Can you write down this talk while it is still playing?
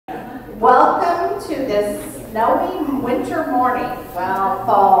Welcome to this snowy winter morning, well,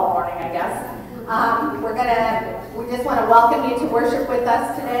 fall morning, I guess. We just want to welcome you to worship with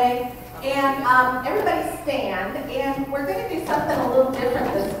us today. And everybody stand, and we're going to do something a little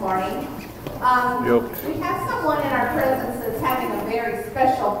different this morning. We have someone in our presence that's having a very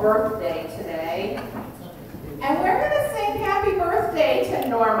special birthday today. And we're going to sing happy birthday to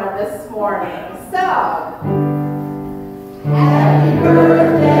Norma this morning. So, happy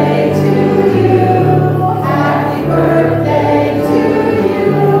birthday to you. Happy birthday to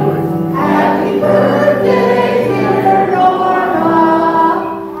you. Happy birthday, dear Norma.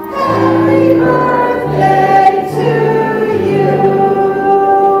 Happy birthday to you.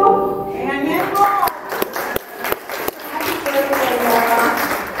 And yet more. Happy birthday, Norma.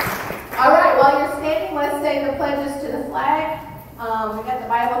 All right, while you're standing, let's say the pledges to the flag. We got the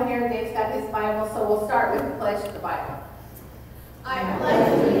Bible here. Dave's got his Bible, so we'll start with the pledge to the Bible. I pledge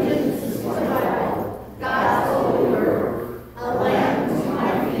allegiance to the Bible, God's holy word, a lamp to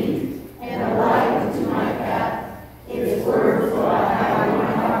my feet and a light to my path. Its words will I hide in my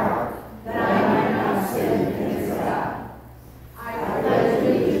heart, that I might not sin against God. I pledge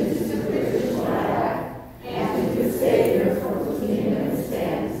allegiance to the Christian flag and to the Savior for whose kingdom it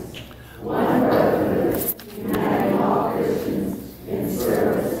stands, one brotherhood, uniting all Christians in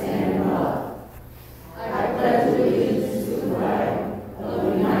service and in love. I pledge allegiance to the flag of the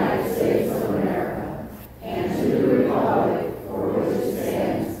United States of America and to the republic for which it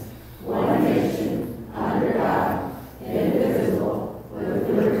stands, one nation, under God, indivisible, with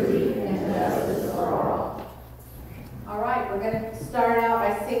liberty and justice for all. All right, we're going to start out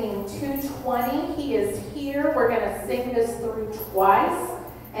by singing 220. He is here. We're going to sing this through twice.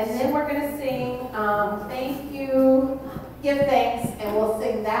 And then we're going to sing Thank You, Give Thanks, and we'll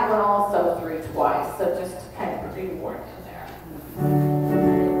sing that one also through twice. So just to kind of pre-warn you there.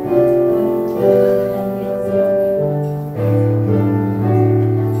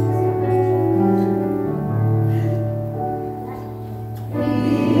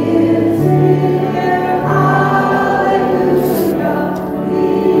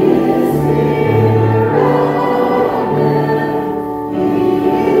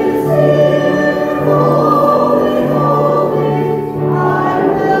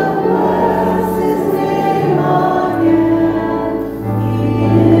 He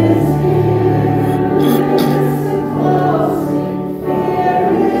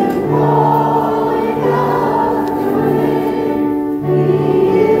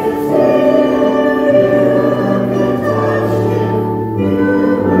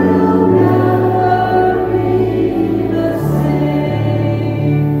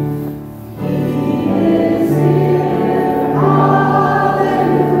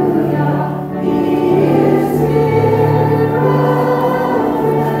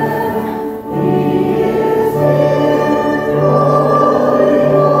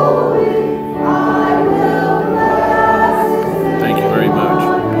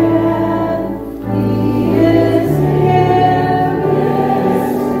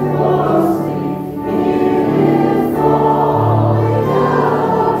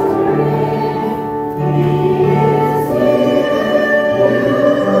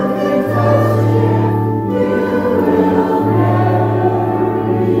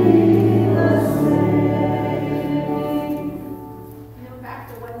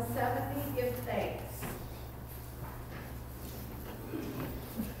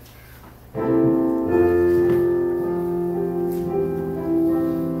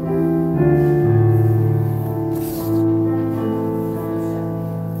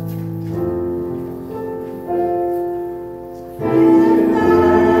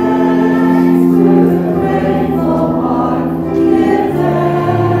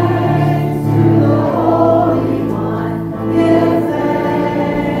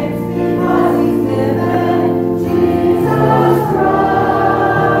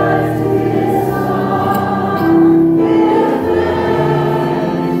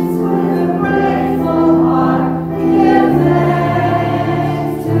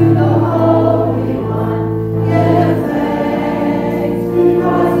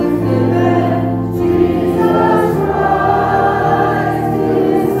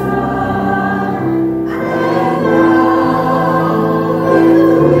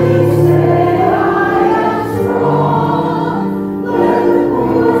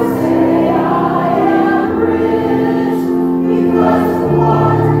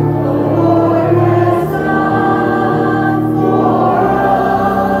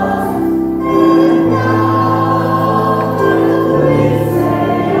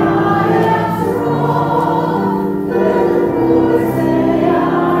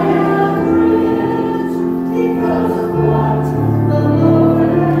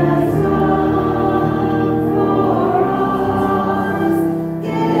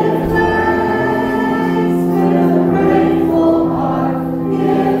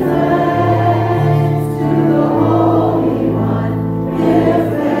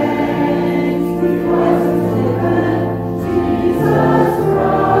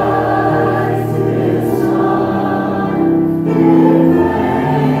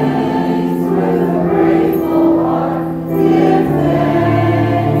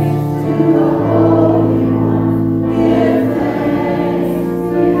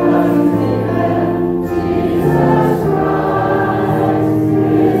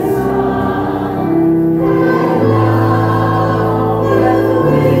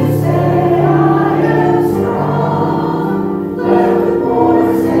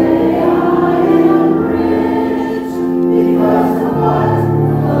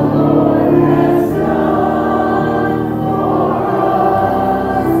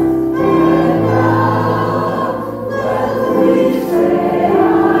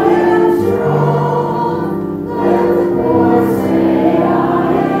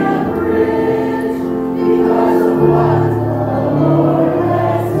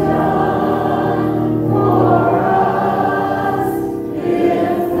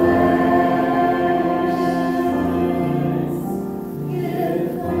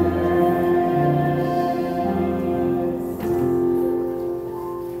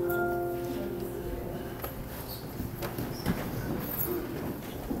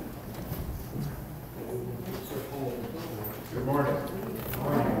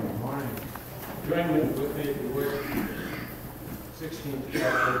join with me if you would. 16th chapter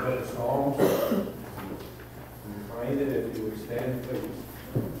of the book of Psalms. When you find it, if you would stand, please.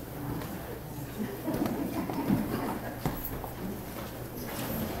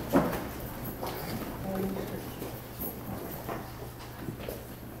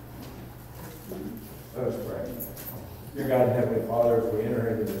 Let us pray. Dear God and Heavenly Father, as we enter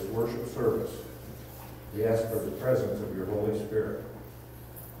into this worship service, we ask for the presence of your Holy Spirit.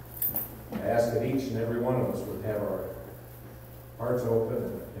 I ask that each and every one of us would have our hearts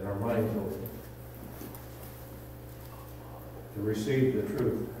open and our minds open to receive the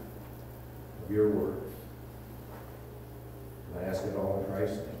truth of your word. And I ask it all in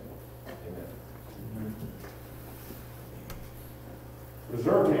Christ's name. Amen.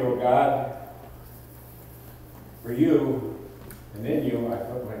 Preserve me, O God, for you, and in you I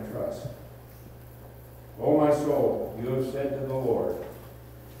put my trust. O my soul, you have said to the Lord,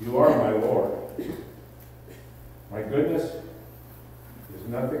 you are my Lord. My goodness is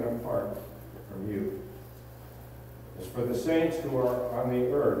nothing apart from you. As for the saints who are on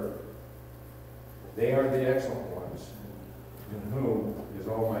the earth, they are the excellent ones, in whom is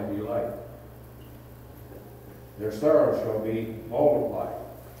all my delight. Their sorrow shall be multiplied,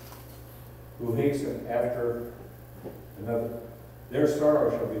 who hasten after another. Their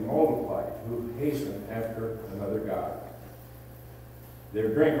sorrow shall be multiplied, who hasten after another God. Their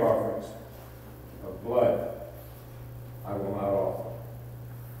drink offerings of blood I will not offer,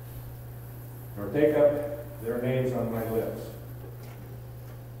 nor take up their names on my lips.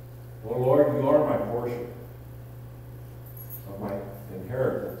 O Lord, you are my portion of my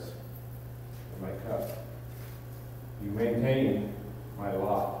inheritance and my cup. You maintain my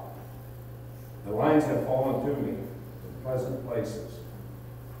lot. The lines have fallen to me in pleasant places.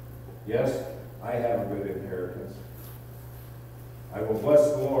 Yes, I have a good inheritance. I will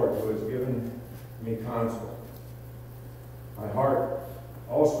bless the Lord who has given me counsel. My heart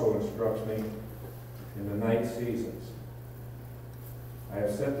also instructs me in the night seasons. I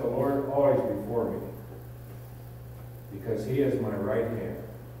have set the Lord always before me. Because he is my right hand,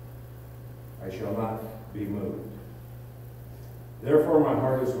 I shall not be moved. Therefore my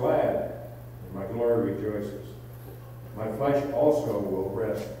heart is glad, and my glory rejoices. My flesh also will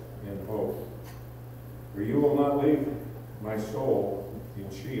rest in hope. For you will not leave my soul in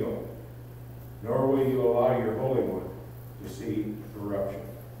Sheol, nor will you allow your Holy One to see corruption.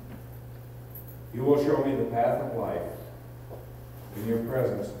 You will show me the path of life. In your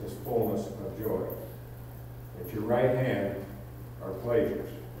presence is fullness of joy. At your right hand are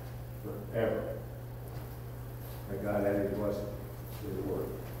pleasures forever. May God add his blessing to the word.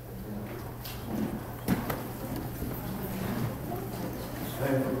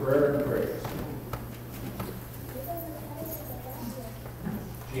 Time for prayer and praise.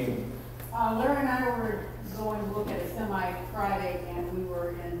 Jean. Larry and I were going to look at a semi Friday, and we were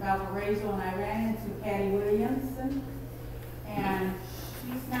in Valparaiso, and I ran into Patty Williamson, and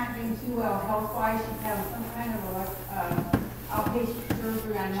she's not doing too well health-wise. She's having some kind of outpatient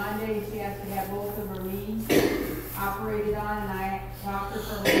surgery on Monday. She has to have both of her knees operated on, and I talked to her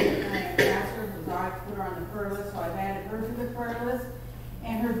for a little bit, and I asked her if I could put her on the prayer list, so I've added her to the prayer list.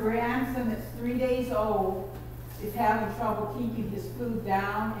 And her grandson, that's 3 days old, is having trouble keeping his food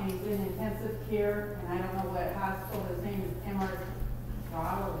down, and he's in intensive care, and I don't know what hospital. His name is Emmerich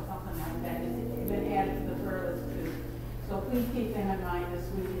or something like that. It's been added to the prayer list too. So please keep them in mind this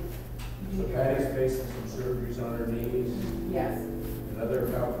week. So Patty's facing some surgeries on her knees. Yes. And other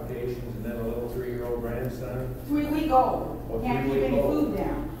complications, and then a little 3-year-old grandson. 3-week old. Oh, Can't keep 3-week any old. food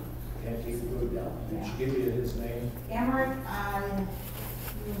down. Can't keep food down. Did Yeah. she give you his name? Emmerich, I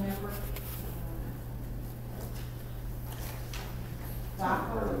remember.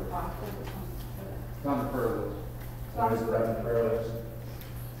 Doctor or something. It's on the prayer list. What is it on the prayer list?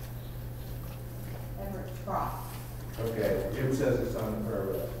 Emmerich Cross. Okay, Jim says it's on the prayer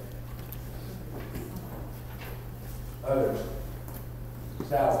list. Others?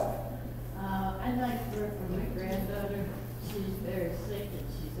 Sally? I'd like to hear from my granddaughter. She's very sick and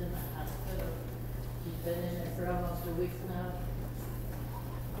she's in the hospital. She's been in it for almost a week now.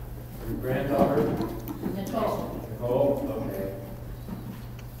 Your granddaughter? Nicole. Nicole? Okay.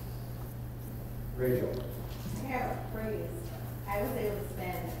 Rachel? I have a praise. I was able to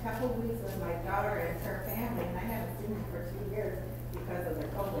spend a couple of weeks with my daughter and her family, and I haven't seen them for 2 years because of the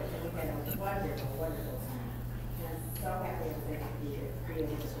COVID, and we had a wonderful, wonderful time. And I'm so happy I was able to be able to get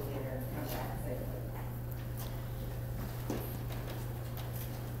her and come back safely.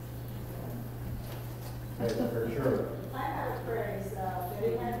 For sure. I have a praise.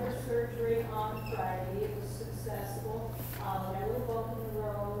 We had her surgery on Friday. It was successful. When I look up on the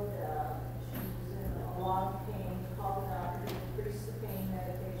road, she's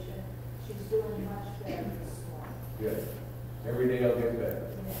every day I'll get better.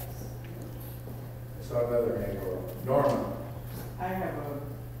 I saw another hand go up. Norma. I have a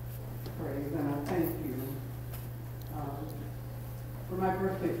praise and a thank you. For my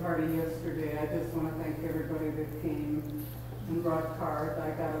birthday party yesterday, I just want to thank everybody that came and brought cards.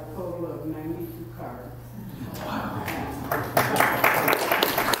 I got a total of 92 cards.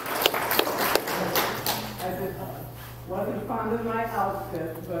 I just wasn't fond of my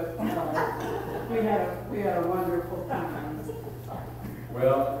outfit, but we had a wonderful time.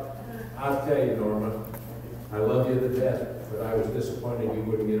 Well, I'll tell you, Norma, I love you to death, but I was disappointed you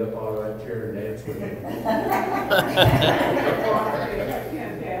wouldn't get up out of that chair and dance with me.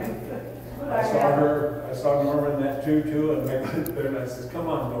 I saw Norma in that tutu and I went there and I said, come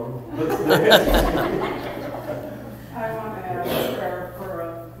on, Norma, let's dance. I want to ask a prayer for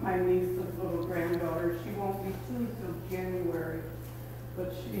my niece's little granddaughter. She won't be 2 till January,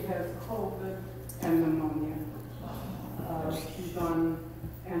 but she has COVID and pneumonia. She's on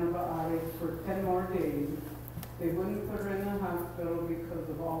antibiotics for 10 more days. They wouldn't put her in the hospital because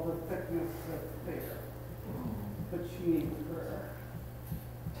of all the sickness that's there. But she needs prayer.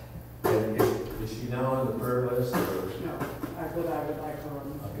 And is she now on the prayer list? Or? No, I would like her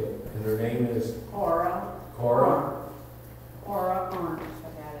on. Okay, and her name is? Cora. Cora? Cora Arndt.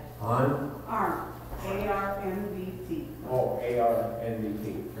 Arndt? Arndt. A-R-N-D-T. Oh, A-R-N-D-T.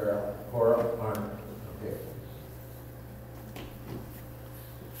 Cora Arndt. Okay.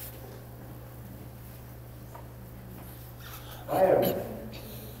 I have a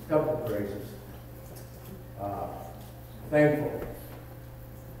couple of praises. Thankful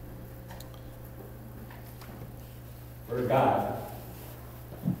for a God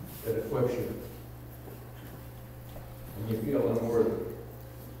that equips you when you feel unworthy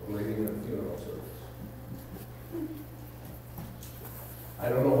of leading a funeral service. I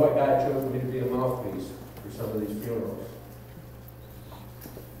don't know what God chose me to be a mouthpiece for some of these funerals.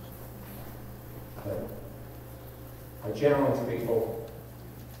 But I challenge people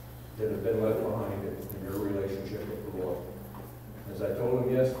that have been left behind in your relationship with the Lord. As I told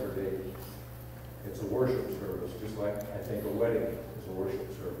them yesterday, it's a worship service, just like I think a wedding is a worship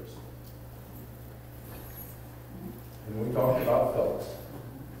service. And we talked about Phyllis,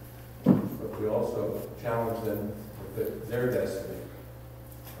 but we also challenge them with their destiny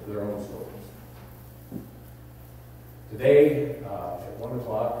of their own souls. Today, at 1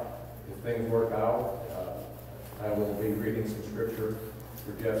 o'clock, if things work out, I will be reading some scripture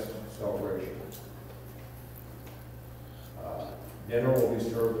for Jeff's celebration. Dinner will be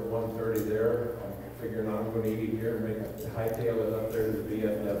served at 1:30 there. I'm figuring I'm going to eat here and hightail it up there to the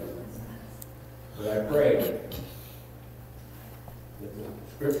BFW. But I pray that the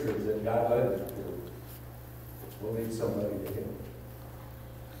scriptures that God led us to will lead somebody to Him.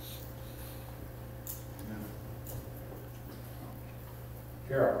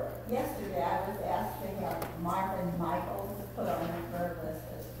 Carol. Yesterday, I was asked to have Marvin Michaels put on the prayer list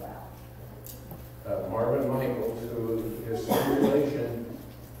as well. Marvin Michaels, who is some relation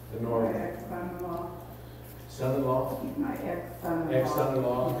to My Norma. ex-son-in-law. Son-in-law? My ex-son-in-law.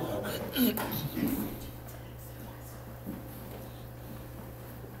 Ex-son-in-law? Okay.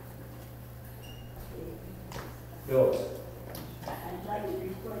 Phyllis. I'd like to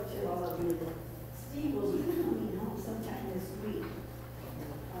report to all of you that Steve will be coming home sometime this week.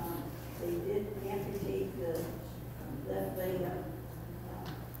 They did amputate the left leg of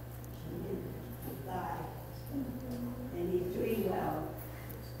his thigh, and he's doing well.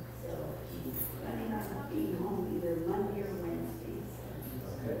 So he's planning on being home either Monday or Wednesday.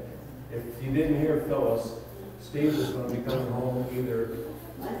 Okay. If you didn't hear Phyllis, Steve is going to be coming home either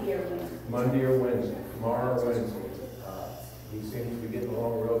Monday or Wednesday. Monday or Wednesday, tomorrow or Wednesday. He seems to be getting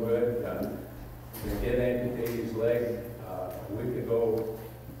along real good. He did amputate his leg a week ago.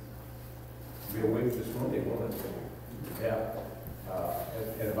 It'll be a week this Monday, won't it? Yeah.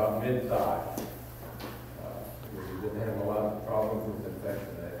 At about mid-thigh. He didn't have a lot of problems with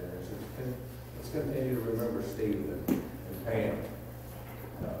infection. So let's continue to remember Steve and Pam.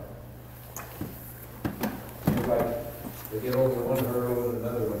 Seems like they get over one hurdle and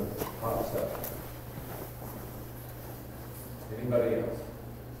another one pops up. Anybody else?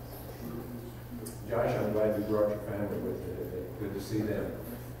 Josh, I'm glad you brought your family with you today. Good to see them.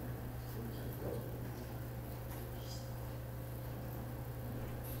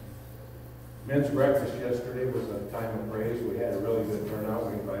 Men's breakfast yesterday was a time of praise. We had a really good turnout.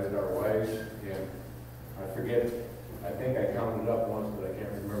 We invited our wives, and I forget, I think I counted up once, but I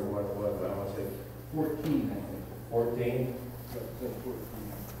can't remember what it was, but I want to say 14, I think. 14. That's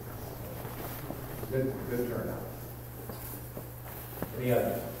 14. Good turnout. Any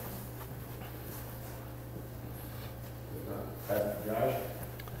others? If not,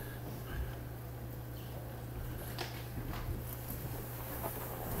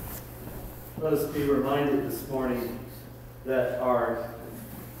 Let us be reminded this morning that our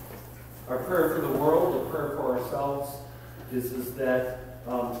prayer for the world, the prayer for ourselves, is that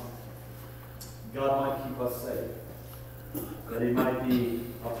God might keep us safe. That He might be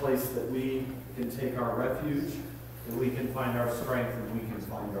a place that we can take our refuge, and we can find our strength, and we can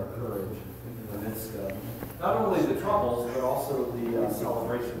find our courage in the midst of not only the troubles, but also the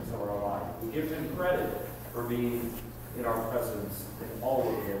celebrations of our life. We give Him credit for being in our presence in all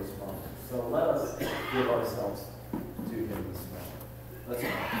of those moments. So let us give ourselves to Him this morning. Let's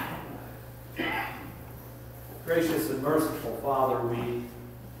pray. Gracious and merciful Father, we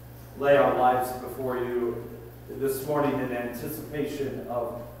lay our lives before you this morning in anticipation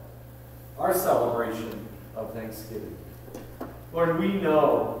of our celebration of Thanksgiving. Lord, we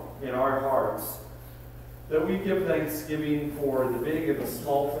know in our hearts that we give thanksgiving for the big and the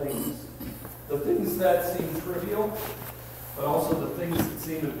small things, the things that seem trivial, but also the things that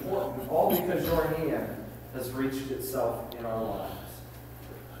seem important, all because your hand has reached itself in our lives.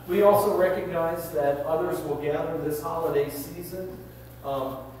 We also recognize that others will gather this holiday season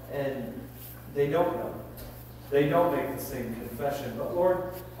and they don't know. They don't make the same confession. But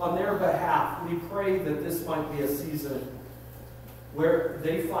Lord, on their behalf, we pray that this might be a season where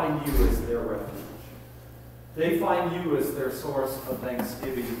they find you as their refuge. They find you as their source of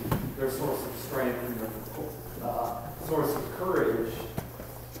thanksgiving, their source of strength, and their source of courage,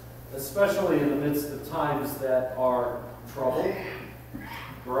 especially in the midst of times that are troubled,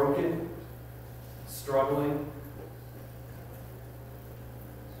 broken, struggling.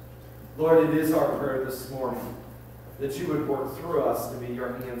 Lord, it is our prayer this morning that you would work through us to be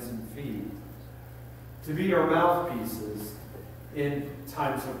your hands and feet, to be your mouthpieces in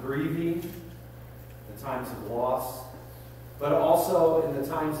times of grieving, in times of loss, but also in the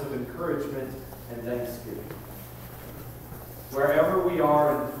times of encouragement and thanksgiving. Wherever we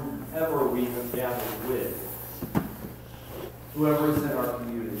are and whoever we have gathered with, whoever is in our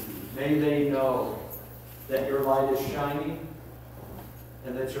community, may they know that your light is shining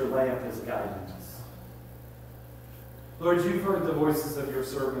and that your lamp is guiding us. Lord, you've heard the voices of your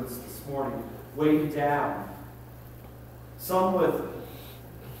servants this morning, weighed down, some with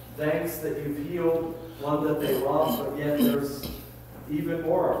thanks that you've healed one that they love, but yet there's even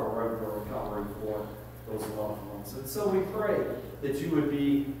more of a road to recovery for those loved ones. And so we pray that you would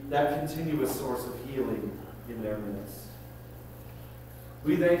be that continuous source of healing in their midst.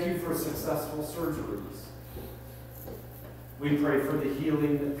 We thank you for successful surgeries. We pray for the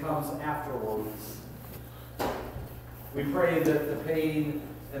healing that comes afterwards. We pray that the pain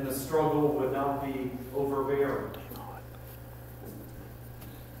and the struggle would not be overbearing.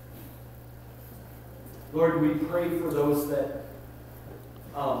 Lord, we pray for those that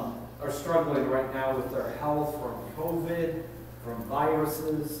are struggling right now with their health from COVID, from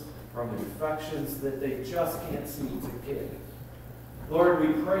viruses, from infections that they just can't seem to kick. Lord,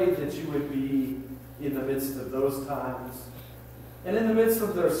 we pray that you would be in the midst of those times and in the midst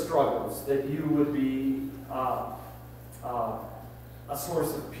of their struggles, that you would be a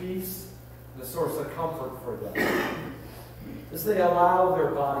source of peace and a source of comfort for them as they allow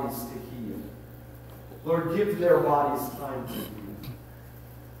their bodies to heal. Lord, give their bodies time to heal.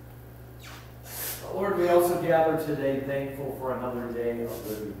 Lord, we also gather today thankful for another day of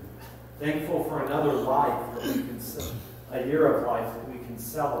living, thankful for another life that we can, a year of life that we can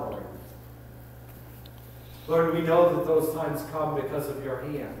celebrate. Lord, we know that those times come because of your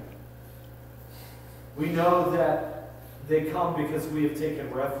hand. We know that they come because we have taken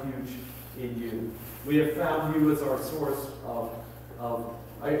refuge in you. We have found you as our source of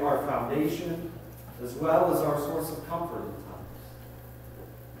our foundation, as well as our source of comfort at times.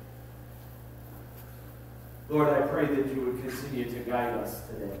 Lord, I pray that you would continue to guide us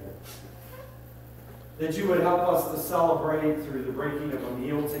today. That you would help us to celebrate through the breaking of a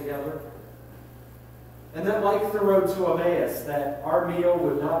meal together. And that, like the road to Emmaus, that our meal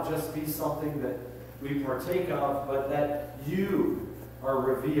would not just be something that we partake of, but that you are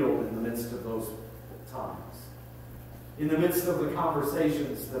revealed in the midst of those times. In the midst of the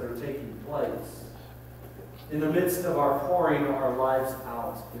conversations that are taking place. In the midst of our pouring our lives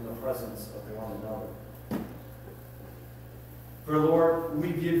out in the presence of one another. For Lord, we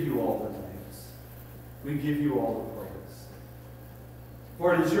give you all the thanks. We give you all the praise.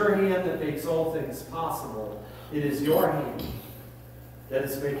 For it is your hand that makes all things possible. It is your hand that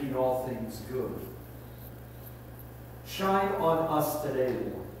is making all things good. Shine on us today,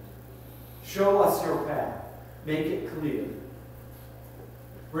 Lord. Show us your path. Make it clear.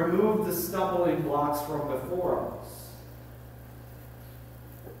 Remove the stumbling blocks from before us.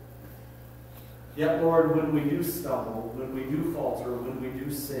 Yet, Lord, when we do stumble, when we do falter, when we do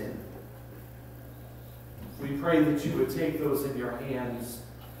sin, We pray that you would take those in your hands,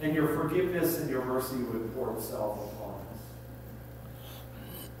 and your forgiveness and your mercy would pour itself upon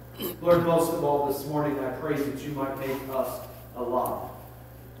us. Lord, most of all this morning, I pray that you might make us alive.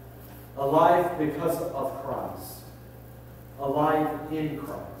 Alive because of Christ. Alive in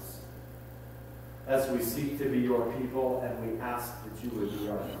Christ. As we seek to be your people, and we ask that you would be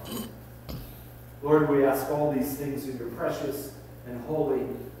our God. Lord, we ask all these things in your precious and holy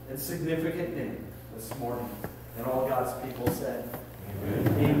and significant name this morning. And all God's people said,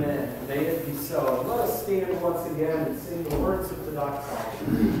 Amen. Amen. May it be so. And let us stand once again and sing the words of the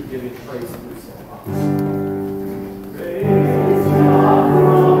doxology, giving praise to the song. Praise God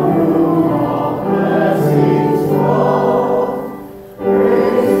from whom all blessings flow.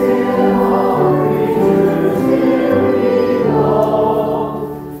 Praise Him, all creatures here below.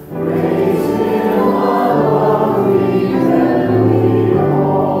 Praise Him, all lovely heavenly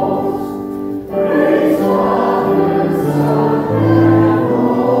hosts. Praise Father, Son, and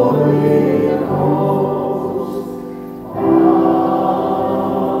Holy Ghost.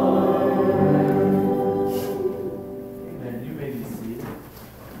 Amen. You may be seated.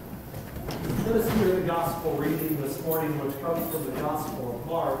 Let us hear the gospel reading this morning, which comes from the Gospel of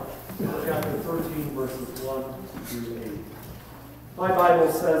Mark, chapter 13, verses 1 through 8. My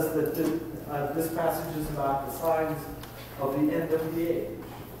Bible says that this passage is about the signs of the end of the age.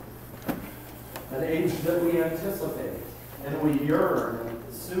 An age that we anticipate and we yearn.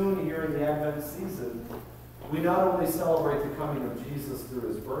 And soon here in the Advent season, we not only celebrate the coming of Jesus through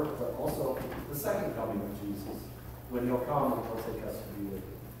his birth, but also the second coming of Jesus, when he'll come and he'll take us to be with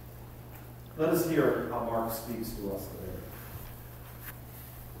him. Let us hear how Mark speaks to us today.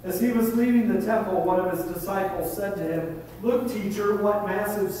 As he was leaving the temple, one of his disciples said to him, "Look, teacher, what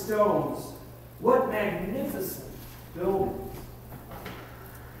massive stones! What magnificent buildings!"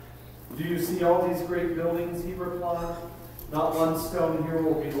 "Do you see all these great buildings?" he replied. "Not one stone here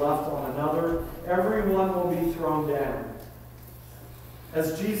will be left on another. Every one will be thrown down."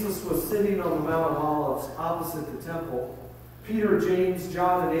 As Jesus was sitting on the Mount of Olives opposite the temple, Peter, James,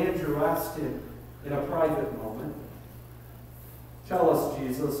 John, and Andrew asked him in a private moment, "Tell us,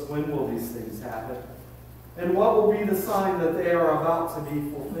 Jesus, when will these things happen? And what will be the sign that they are about to be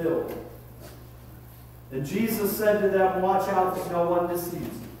fulfilled?" And Jesus said to them, "Watch out that no one deceives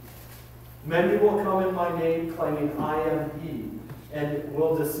you. Many will come in my name, claiming I am he, and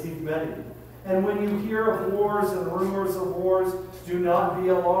will deceive many. And when you hear of wars and rumors of wars, do not be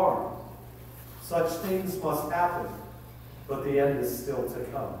alarmed. Such things must happen, but the end is still to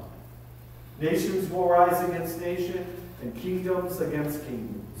come. Nations will rise against nation, and kingdoms against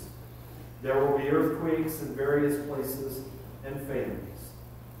kingdoms. There will be earthquakes in various places and famines.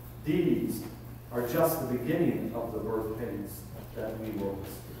 These are just the beginning of the birth pains that we will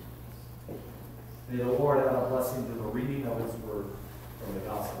experience." May the Lord add a blessing to the reading of his word from the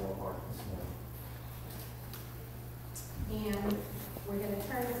Gospel of Mark this morning. And we're going to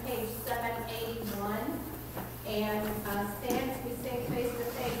turn to page 781 and stand as we sing face to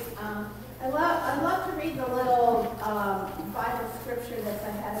face. I love to read the little Bible scripture that's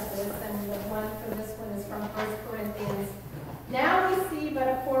ahead of this, and the one for this one is from 1 Corinthians. "Now we see but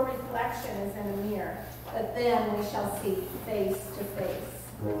a poor reflection as in a mirror, but then we shall see face to face."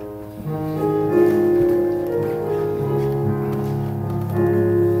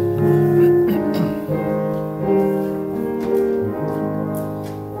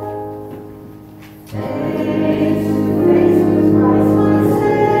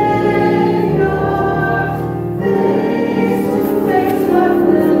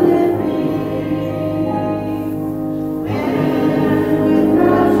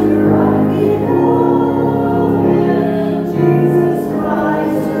 Jesus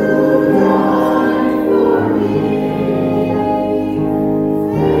Christ.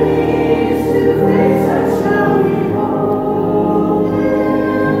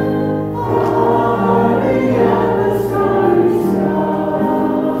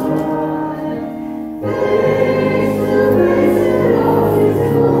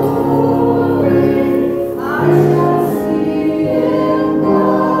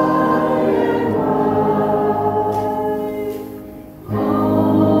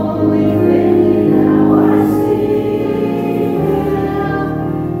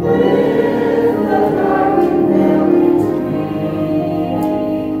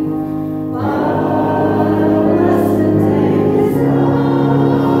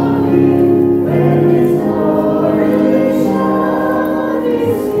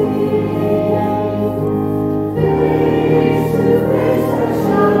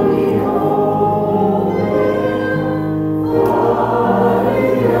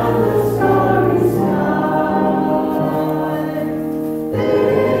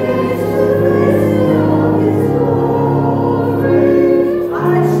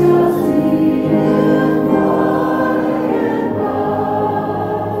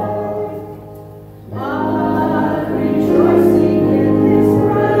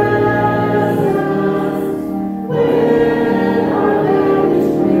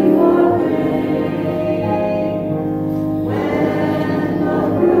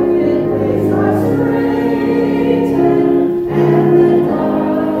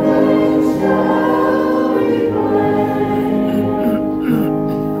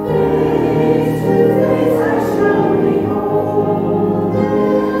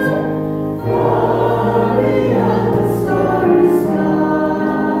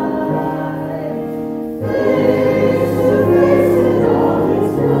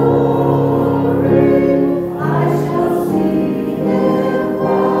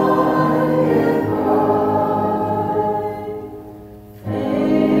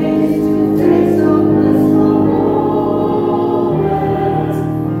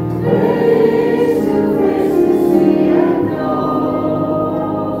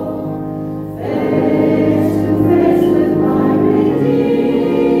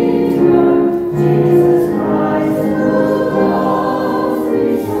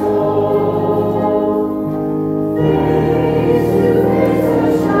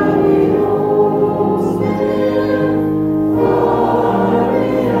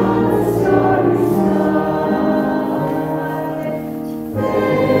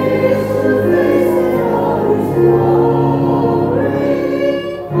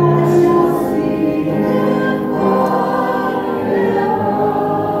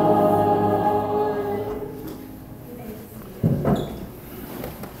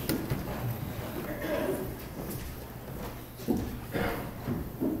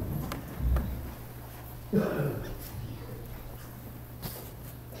 So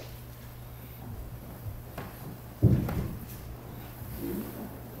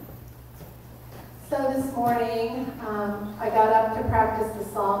this morning, I got up to practice the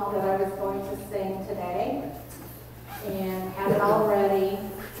song that I was going to sing today, and had it all ready,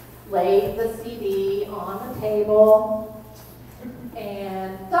 laid the CD on the table,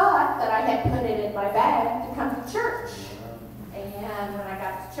 and thought that I had put it in my bag to come to church. And when I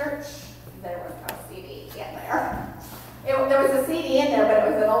got to church, there was no CD in there. There was a CD in there, but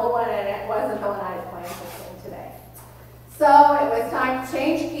it was an old one, and it wasn't the one I had planned to sing today. So it was time to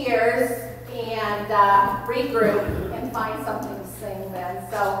change gears and regroup and find something to sing then.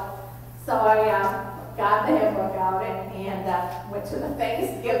 So I got the hymn book out and went to the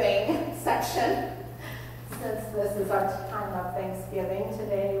Thanksgiving section. Since this is our time of Thanksgiving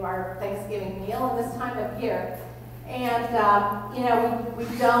today, our Thanksgiving meal and this time of year. And, we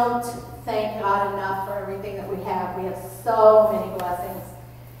don't thank God enough for everything that we have. We have so many blessings.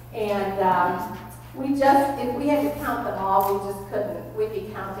 And if we had to count them all, we just couldn't. We'd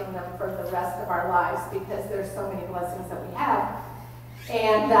be counting them for the rest of our lives because there's so many blessings that we have.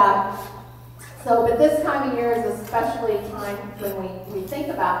 And but this time of year is especially a time when we think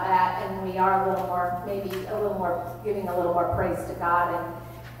about that, and we are giving a little more praise to God.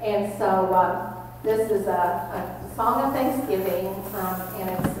 And so this is a song of Thanksgiving, and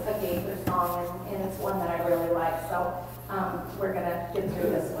it's a Gaither song, and it's one that I really like. So we're going to get through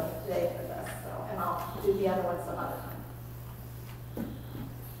this one today for this. And I'll do the other one some other time.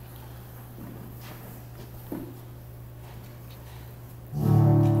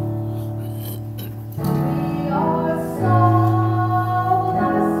 We are so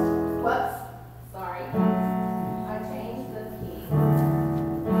blessed. Whoops, sorry. I changed the key.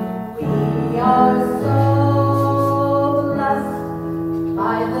 We are so blessed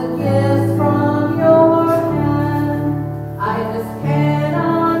by the gifts from your hand. I just can't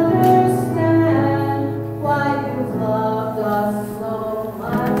understand why you've loved us so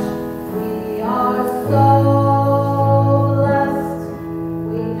much. We are so blessed.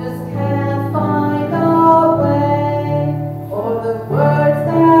 We just can't find our way, or the words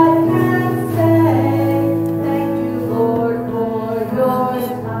that can say. Thank you, Lord, for your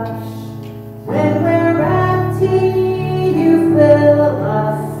touch. When we're empty, you fill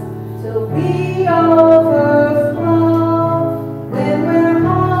us till we overflow. When we're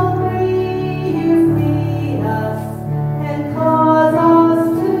hungry, you feed us and cause us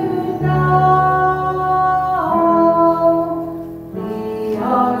to know we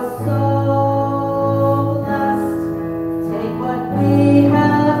are so blessed. Take what we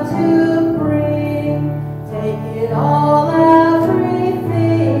have to bring, take it all,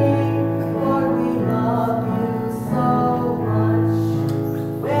 everything. Lord, we love you so much.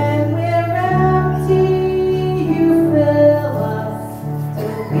 When we're empty, you fill us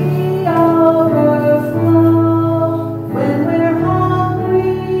till we overflow. When we're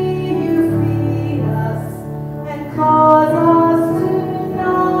hungry, you feed us and cause us to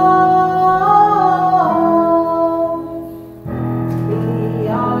know we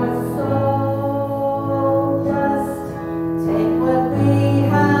are so blessed. Take what we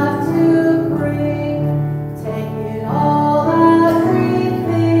have to bring, take it all,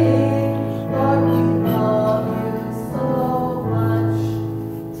 everything. Lord, we love you so much.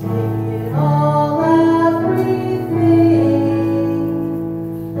 Take it all, everything.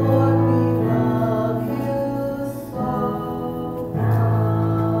 Lord, we love you so much.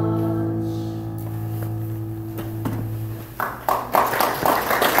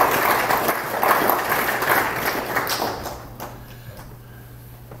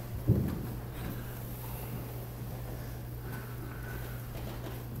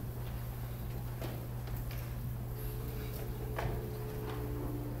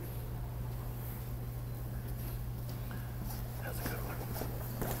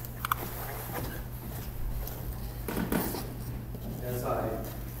 As I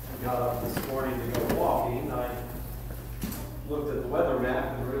got up this morning to go walking, I looked at the weather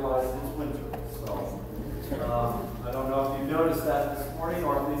map and realized it's winter. So I don't know if you've noticed that this morning,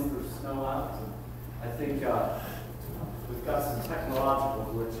 or at least there's snow out. I think we've got some technological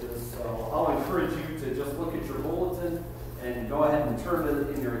glitches. So I'll encourage you to just look at your bulletin and go ahead and turn it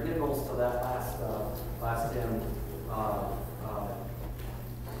in your hymnals to that last hymn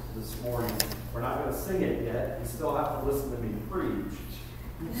this morning. We're not going to sing it yet. You still have to listen to me preach.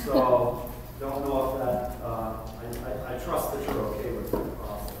 So don't know if that, I trust that you're okay with that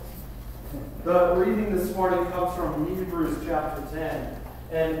process. The reading this morning comes from Hebrews chapter 10.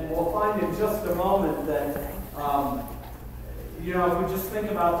 And we'll find in just a moment that if we just think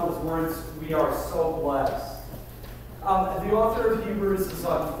about those words, we are so blessed. The author of Hebrews is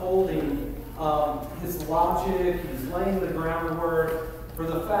unfolding his logic. He's laying the groundwork for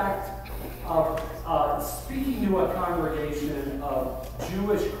the fact of speaking to a congregation of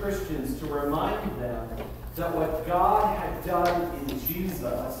Jewish Christians to remind them that what God had done in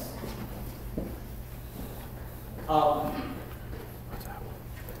Jesus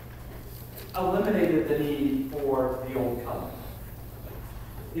eliminated the need for the old covenant.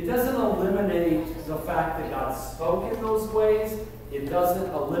 It doesn't eliminate the fact that God spoke in those ways. It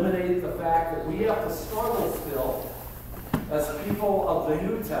doesn't eliminate the fact that we have to struggle still as people of the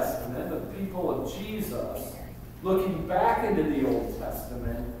New Testament, the people of Jesus, looking back into the Old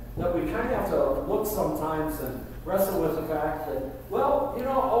Testament, that we kind of have to look sometimes and wrestle with the fact that, well,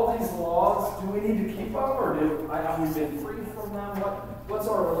 all these laws, do we need to keep up, or have we been free from them? What's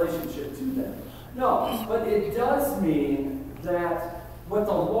our relationship to them? No, but it does mean that what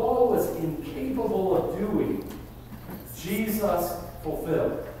the law was incapable of doing, Jesus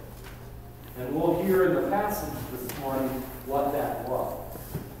fulfilled. And we'll hear in the passage this morning what that was.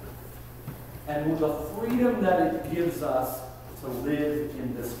 And the freedom that it gives us to live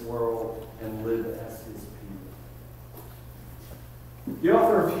in this world and live as his people. The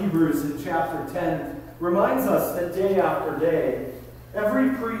author of Hebrews in chapter 10 reminds us that day after day, every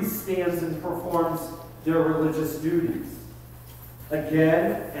priest stands and performs their religious duties.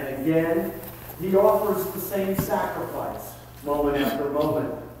 Again and again, he offers the same sacrifice, moment after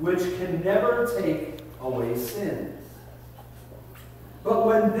moment, which can never take away sin. But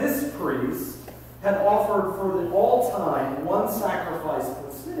when this priest had offered for all time one sacrifice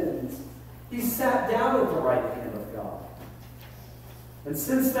for sins, he sat down at the right hand of God. And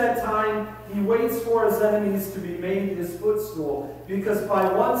since that time, he waits for his enemies to be made his footstool, because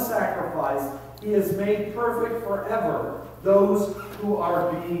by one sacrifice he has made perfect forever those who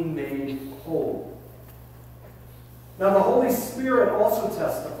are being made whole. Now the Holy Spirit also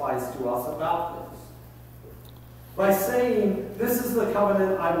testifies to us about this by saying, "This is the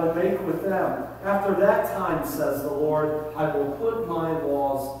covenant I will make with them. After that time, says the Lord, I will put my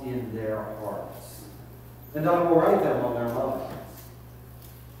laws in their hearts, and I will write them on their minds."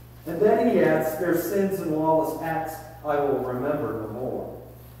 And then he adds, "Their sins and lawless acts I will remember no more.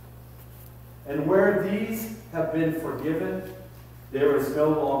 And where these have been forgiven, there is no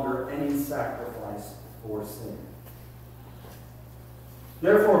longer any sacrifice for sin."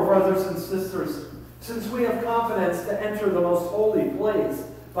 Therefore, brothers and sisters, since we have confidence to enter the most holy place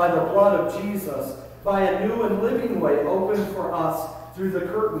by the blood of Jesus, by a new and living way opened for us through the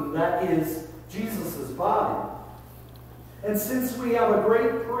curtain that is Jesus' body, and since we have a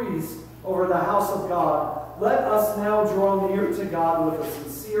great priest over the house of God, let us now draw near to God with a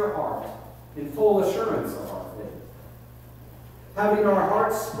sincere heart, in full assurance of our faith, having our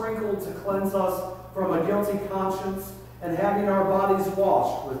hearts sprinkled to cleanse us from a guilty conscience, and having our bodies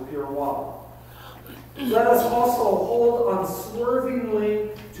washed with pure water. Let us also hold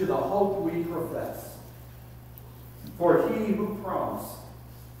unswervingly to the hope we profess. For he who promised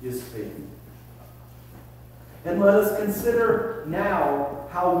is faithful. And let us consider now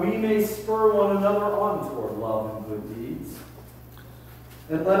how we may spur one another on toward love and good deeds.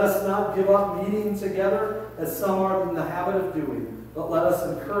 And let us not give up meeting together as some are in the habit of doing, but let us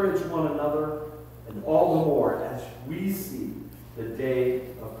encourage one another, and all the more as we see the day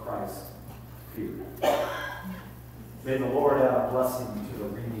of Christ appear. May the Lord add a blessing to the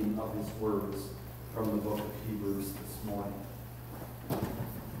reading of his words from the book of Hebrews this morning.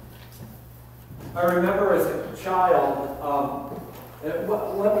 I remember as a child,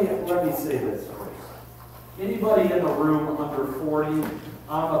 let me say this first. Anybody in the room under 40,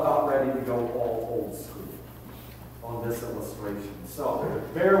 I'm about ready to go all old school on this illustration. So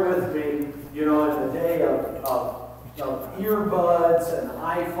bear with me, in the day of earbuds and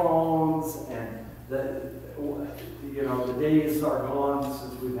iPhones, and the days are gone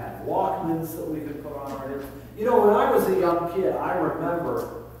since we've had Walkmans that we could put on our ears. When I was a young kid, I remember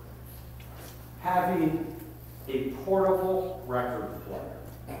having a portable record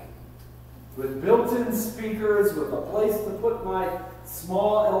player with built-in speakers, with a place to put my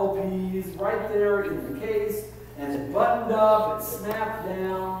small LPs right there in the case, and it buttoned up, it snapped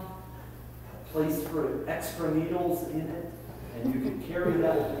down, a place for extra needles in it, and you could carry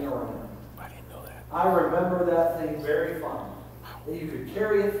that thing around. I didn't know that. I remember that thing very fondly. That you could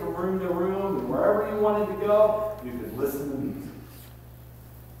carry it from room to room, and wherever you wanted to go, you could listen to music.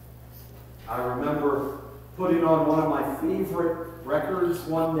 I remember putting on one of my favorite records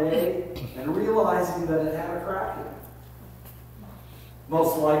one day and realizing that it had a crack in it.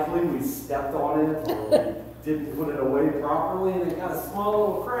 Most likely we stepped on it, or didn't put it away properly, and it got a small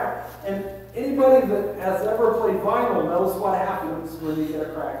little crack. And anybody that has ever played vinyl knows what happens when you get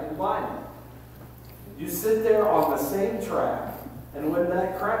a crack in vinyl. You sit there on the same track, and when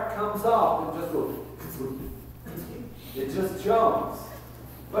that crack comes up, it just goes, it just jumps.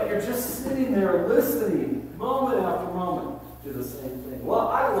 But you're just sitting there listening moment after moment to the same thing. Well,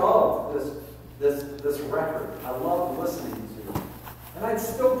 I love this record. I love listening to it. And I'd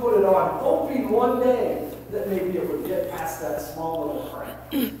still put it on, hoping one day that maybe it would get past that small little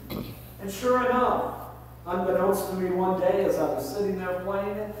crack. And sure enough, unbeknownst to me one day as I was sitting there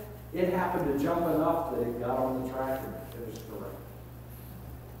playing it, it happened to jump enough that it got on the track and finished the record.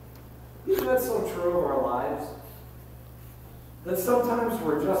 Isn't that so true of our lives? That sometimes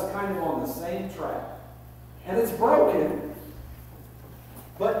we're just kind of on the same track. And it's broken.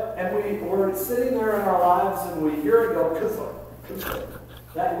 And we're sitting there in our lives and we hear it go,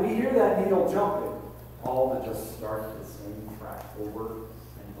 that we hear that needle jumping, all to just start the same track over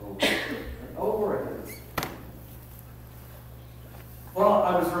and over and over again. Well,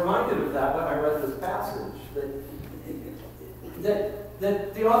 I was reminded of that when I read this passage,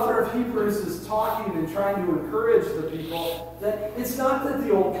 that the author of Hebrews is talking and trying to encourage the people that it's not that the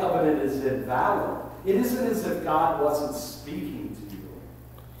old covenant is invalid. It isn't as if God wasn't speaking to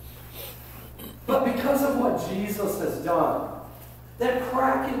you. But because of what Jesus has done, that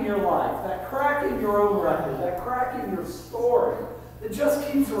crack in your life, that crack in your own record, that crack in your story, it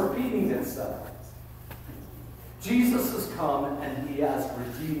just keeps repeating itself. Jesus has come and he has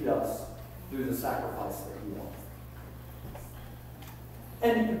redeemed us through the sacrifice that he offered.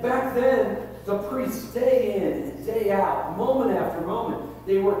 And back then, the priests, day in and day out, moment after moment,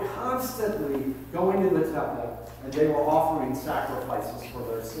 they were constantly going to the temple and they were offering sacrifices for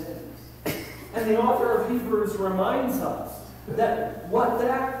their sins. And the author of Hebrews reminds us that what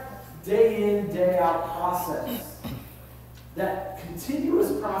that day in, day out process, that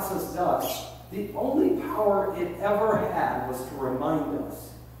continuous process does, the only power it ever had was to remind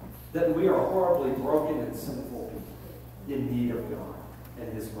us that we are horribly broken and sinful people in need of God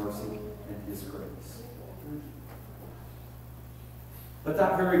and his mercy and his grace. But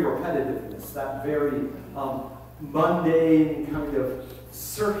that very repetitiveness, that very mundane kind of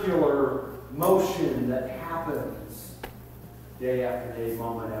circular motion that happens day after day,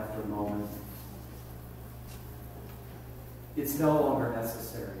 moment after moment, it's no longer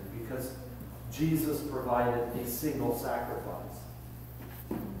necessary because Jesus provided a single sacrifice.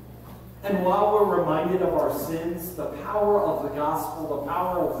 And while we're reminded of our sins, the power of the gospel, the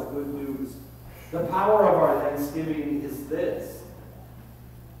power of the good news, the power of our thanksgiving is this,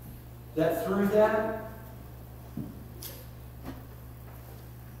 that through that,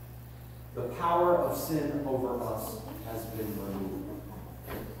 the power of sin over us has been removed.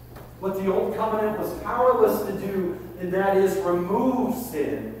 What the old covenant was powerless to do, and that is remove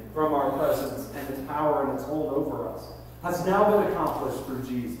sin from our presence and its power and its hold over us, has now been accomplished through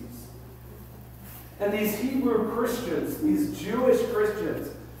Jesus. And these Hebrew Christians, these Jewish Christians,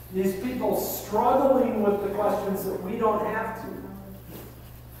 these people struggling with the questions that we don't have to.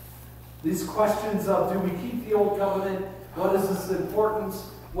 These questions of, do we keep the old covenant? What is its importance?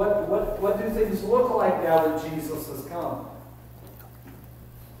 What do things look like now that Jesus has come?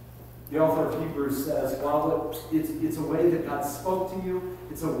 The author of Hebrews says, well, it's a way that God spoke to you.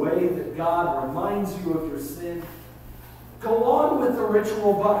 It's a way that God reminds you of your sin. Go on with the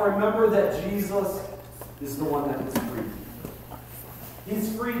ritual, but remember that Jesus is the one that has freed you.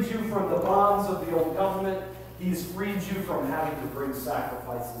 He's freed you from the bonds of the old covenant. He's freed you from having to bring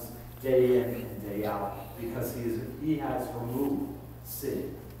sacrifices day in and day out because he has removed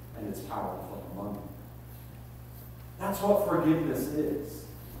sin and its power from among you. That's what forgiveness is.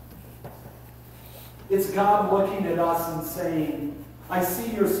 It's God looking at us and saying, I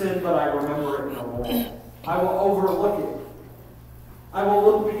see your sin, but I remember it no more. I will overlook it. I will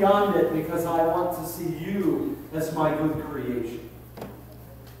look beyond it because I want to see you as my good creation.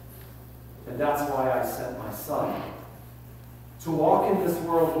 And that's why I sent my Son. To walk in this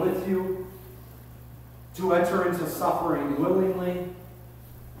world with you, to enter into suffering willingly,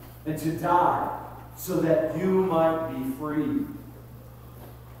 and to die so that you might be free.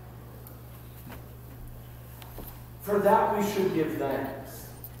 For that we should give thanks.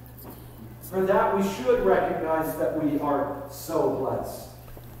 For that we should recognize that we are so blessed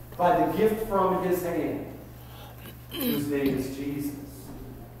by the gift from his hand, whose name is Jesus.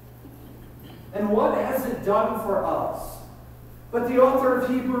 And what has it done for us? But the author of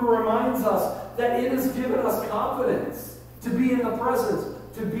Hebrews reminds us that it has given us confidence to be in the presence,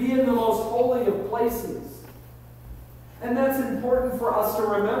 to be in the most holy of places. And that's important for us to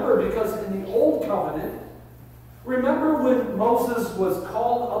remember because in the Old Covenant, Remember when Moses was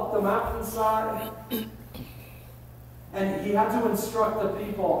called up the mountainside? And he had to instruct the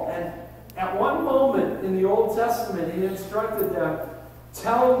people. And at one moment in the Old Testament, he instructed them,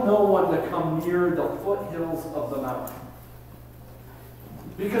 tell no one to come near the foothills of the mountain.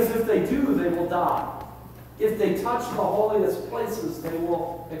 Because if they do, they will die. If they touch the holiest places, they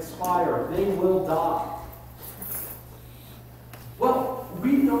will expire. They will die. Well,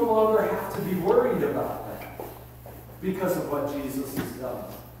 we no longer have to be worried about that because of what Jesus has done.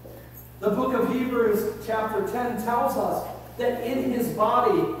 The book of Hebrews chapter 10 tells us that in his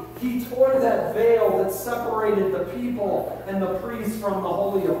body, he tore that veil that separated the people and the priests from the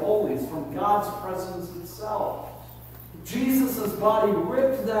Holy of Holies, from God's presence itself. Jesus' body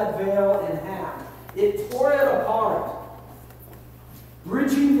ripped that veil in half. It tore it apart,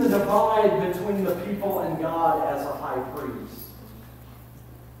 bridging the divide between the people and God as a high priest,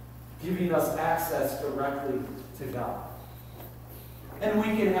 giving us access directly to God. And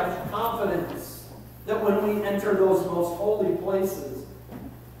we can have confidence that when we enter those most holy places,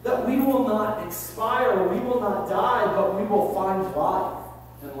 that we will not expire, we will not die, but we will find life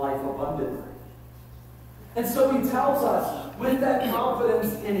and life abundantly. And so he tells us, with that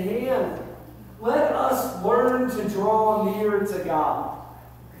confidence in hand, let us learn to draw near to God.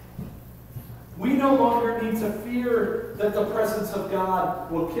 We no longer need to fear that the presence of God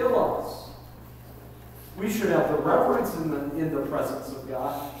will kill us. We should have the reverence in the presence of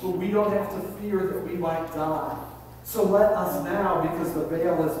God, but we don't have to fear that we might die. So let us now, because the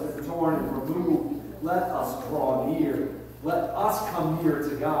veil has been torn and removed, let us draw near. Let us come near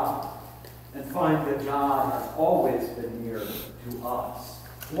to God and find that God has always been near to us,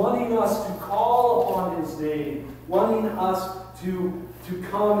 wanting us to call upon his name, wanting us to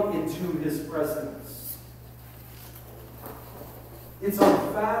come into his presence. It's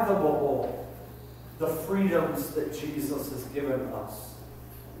unfathomable, the freedoms that Jesus has given us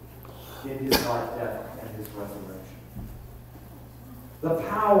in his life, death, and his resurrection. The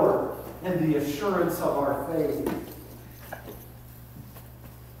power and the assurance of our faith.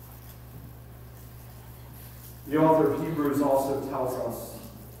 The author of Hebrews also tells us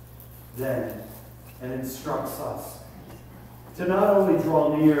then and instructs us to not only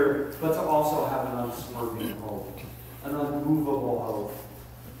draw near, but to also have an unswerving hope, an unmovable hope.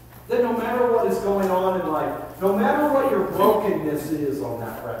 That no matter what is going on in life, no matter what your brokenness is on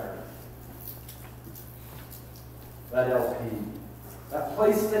that record, that LP, that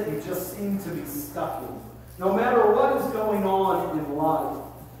place that you just seem to be stuck in, no matter what is going on in life,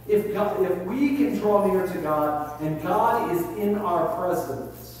 if we can draw near to God and God is in our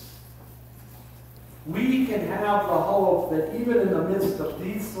presence, we can have the hope that even in the midst of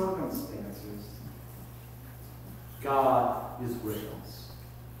these circumstances, God is with us.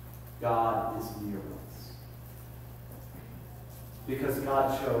 God is near us. Because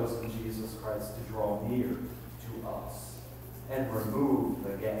God chose in Jesus Christ to draw near to us and remove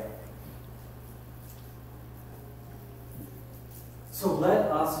the gap. So let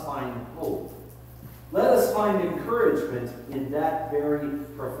us find hope. Let us find encouragement in that very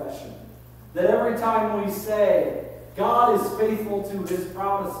profession. That every time we say, God is faithful to his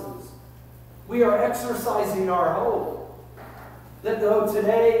promises, we are exercising our hope. That though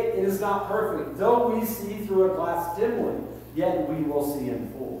today it is not perfect, though we see through a glass dimly, yet we will see in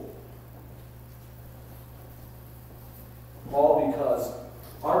full. All because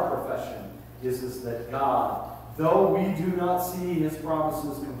our profession is that God, though we do not see his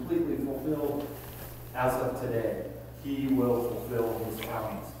promises completely fulfilled as of today, he will fulfill his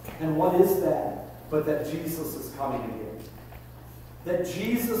promise. And what is that? But that Jesus is coming again. That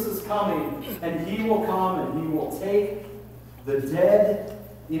Jesus is coming, and he will come and he will take the dead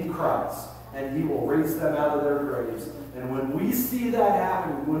in Christ, and he will raise them out of their graves. And when we see that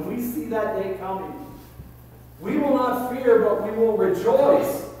happening, when we see that day coming, we will not fear, but we will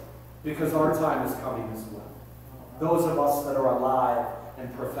rejoice, because our time is coming as well. Those of us that are alive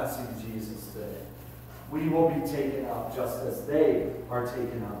and professing Jesus today, we will be taken up just as they are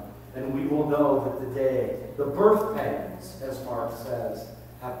taken up. And we will know that the day, the birth pangs, as Mark says,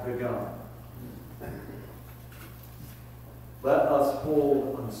 have begun. Let us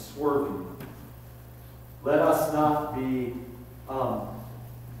hold unswerving. Let us not be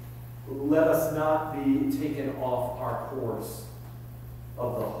taken off our course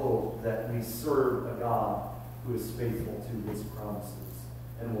of the hope that we serve a God who is faithful to his promises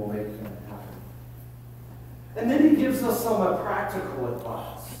and will make them happen. And then he gives us some practical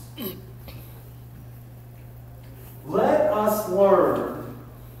advice. Let us learn,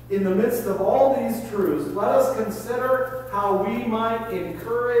 in the midst of all these truths, let us consider how we might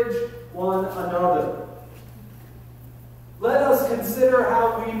encourage one another. Let us consider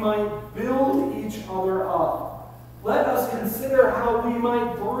how we might build each other up. Let us consider how we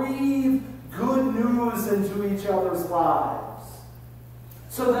might breathe good news into each other's lives,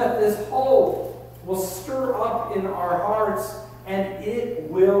 so that this hope will stir up in our hearts and it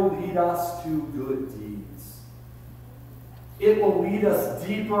will lead us to good deeds. It will lead us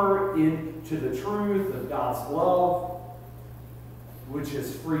deeper into the truth of God's love, which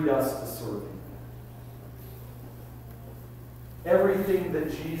has freed us to serve Him. Everything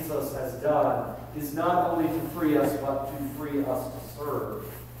that Jesus has done is not only to free us, but to free us to serve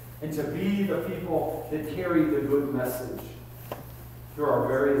and to be the people that carry the good message through our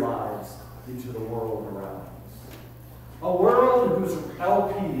very lives into the world around us. A world whose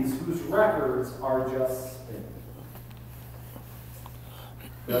LPs, whose records are just spinning.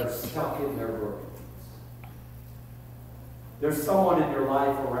 They're stuck in their brains. There's someone in your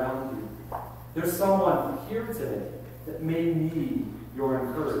life around you. There's someone here today that may need your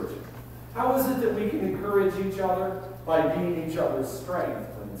encouragement. How is it that we can encourage each other? By being each other's strength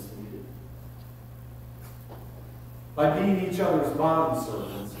when it's needed. By being each other's bond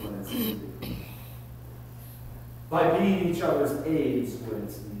servants when it's needed. By being each other's aides when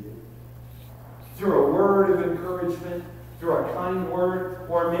it's needed. Through a word of encouragement, through a kind word,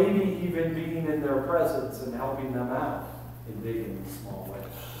 or maybe even being in their presence and helping them out in big and small ways.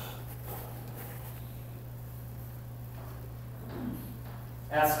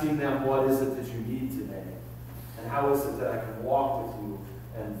 Asking them, what is it that you need today? And how is it that I can walk with you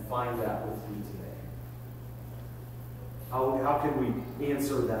and find that with you today? How can we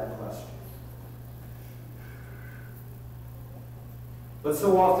answer that question? But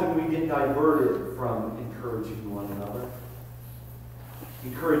so often we get diverted from encouraging one another.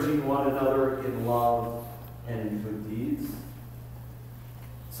 Encouraging one another in love and in good deeds.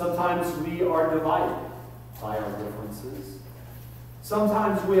 Sometimes we are divided by our differences.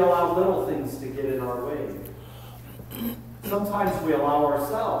 Sometimes we allow little things to get in our way. Sometimes we allow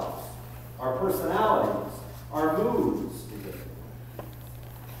ourselves, our personalities, our moods to get in.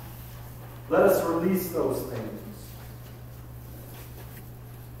 Let us release those things.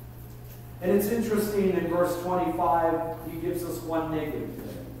 And it's interesting in verse 25, he gives us one negative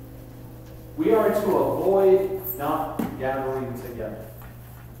thing. We are to avoid not gathering together.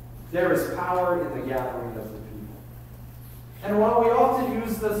 There is power in the gathering of the people. And while we often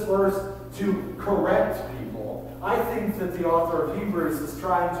use this verse to correct people, I think that the author of Hebrews is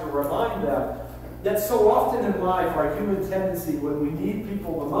trying to remind them that so often in life, our human tendency when we need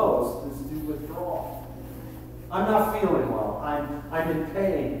people the most is to withdraw. I'm not feeling well. I'm in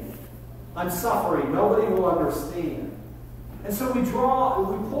pain. I'm suffering. Nobody will understand. And so we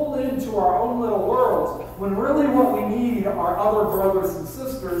pull into our own little worlds when really what we need are other brothers and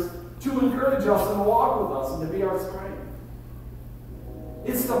sisters to encourage us and walk with us and to be our strength.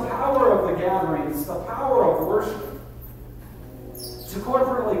 It's the power of the gathering. It's the power of worship. To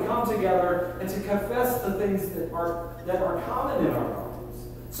corporately come together and to confess the things that are common in our lives.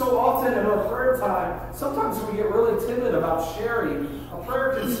 So often in our prayer time, sometimes we get really timid about sharing a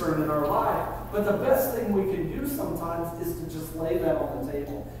prayer concern in our life. But the best thing we can do sometimes is to just lay that on the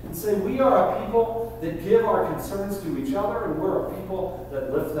table and say, we are a people that give our concerns to each other, and we're a people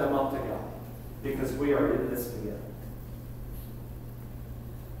that lift them up to God because we are in this together.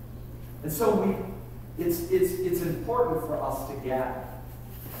 And so it's important for us to gather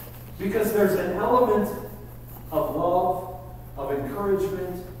because there's an element of love, of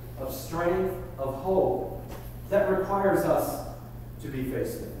encouragement, of strength, of hope that requires us to be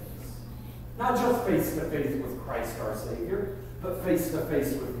face-to-face. Not just face-to-face with Christ our Savior, but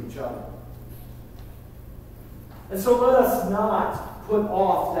face-to-face with each other. And so let us not put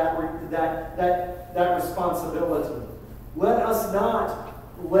off that responsibility. Let us not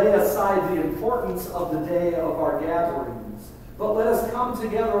lay aside the importance of the day of our gatherings, but let us come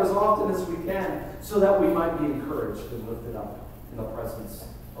together as often as we can so that we might be encouraged and lifted up in the presence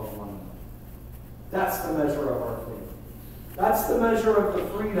of one another. That's the measure of our faith. That's the measure of the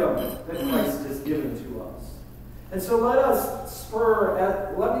freedom that Christ has given to us. And so let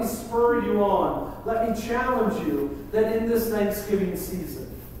me spur you on. Let me challenge you that in this Thanksgiving season,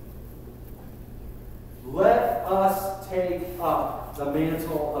 let us take up the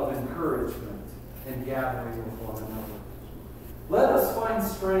mantle of encouragement and gathering with one another. Let us find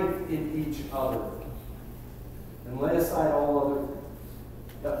strength in each other and lay aside all other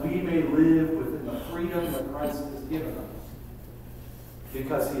things, that we may live within the freedom that Christ has given us,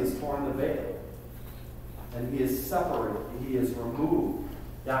 because He has torn the veil and He has separated, He has removed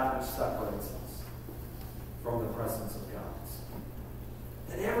that which separates us from the presence of God.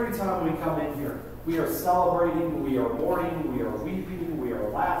 And every time we come in here, We are celebrating, we are mourning, we are weeping, we are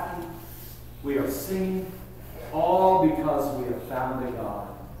laughing, we are singing, all because we have found a God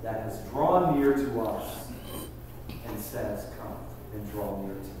that has drawn near to us and says, come and draw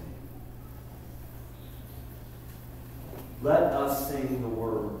near to me. Let us sing the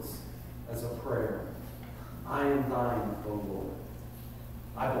words as a prayer. I am thine, O Lord.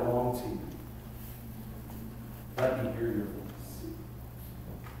 I belong to you. Let me hear your voice.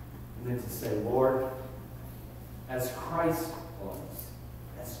 And then to say, Lord, as Christ was,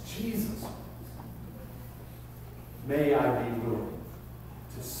 as Jesus was, may I be willing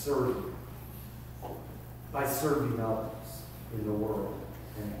to serve you by serving others in the world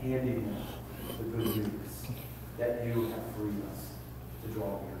and handing them the good news that you have freed us to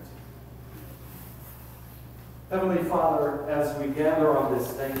draw near to. Heavenly Father, as we gather on this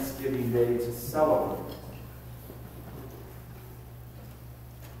Thanksgiving Day to celebrate,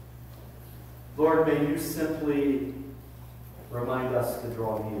 Lord, may you simply remind us to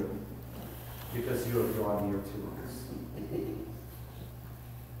draw near because you have drawn near to us.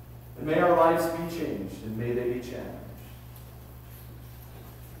 And may our lives be changed and may they be challenged.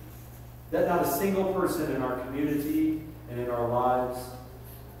 That not a single person in our community and in our lives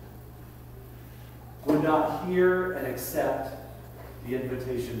would not hear and accept the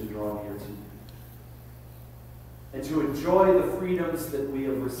invitation to draw near to you and to enjoy the freedoms that we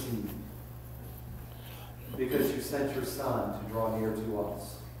have received because you sent your Son to draw near to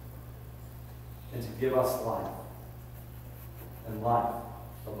us and to give us life and life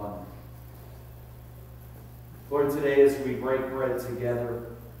abundant. Lord, today as we break bread together,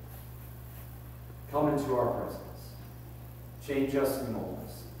 come into our presence. Change us and mold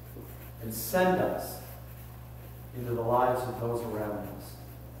us. And send us into the lives of those around us,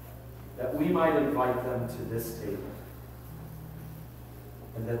 that we might invite them to this table,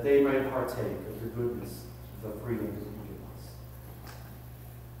 and that they may partake of the goodness, the freedom that you give us.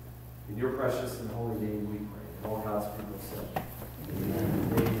 In your precious and holy name we pray. And all God's people say,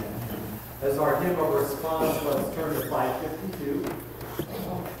 Amen. Amen. As our hymn of response, let's turn to 552.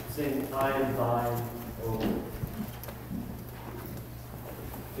 Sing, I am thine, O Lord.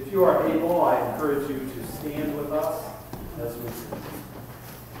 If you are able, I encourage you to stand with us as we sing.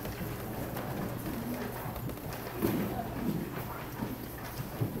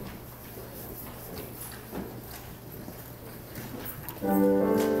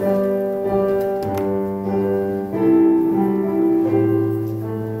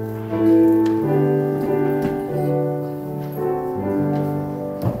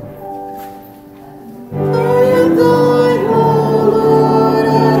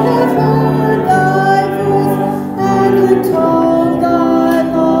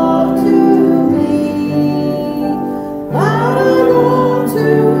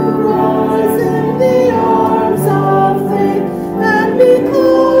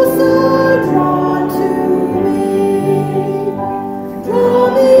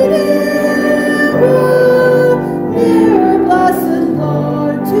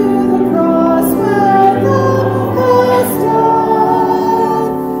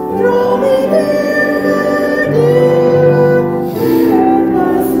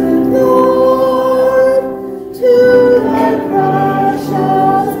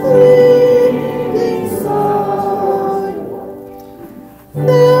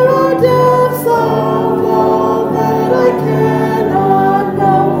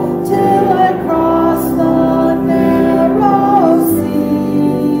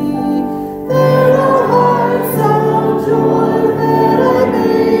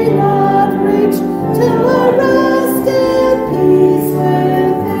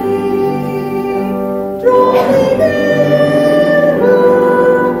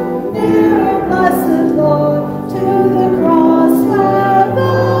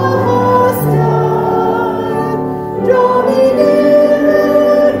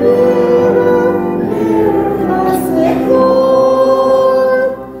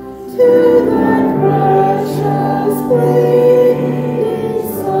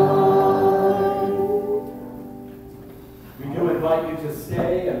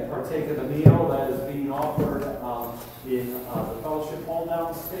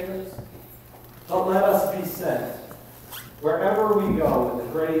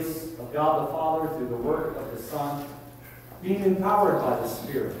 Being empowered by the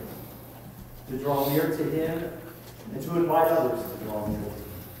Spirit to draw near to Him and to invite others to draw near to Him,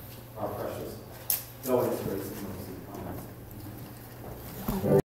 our precious. Go in His grace and mercy. Amen.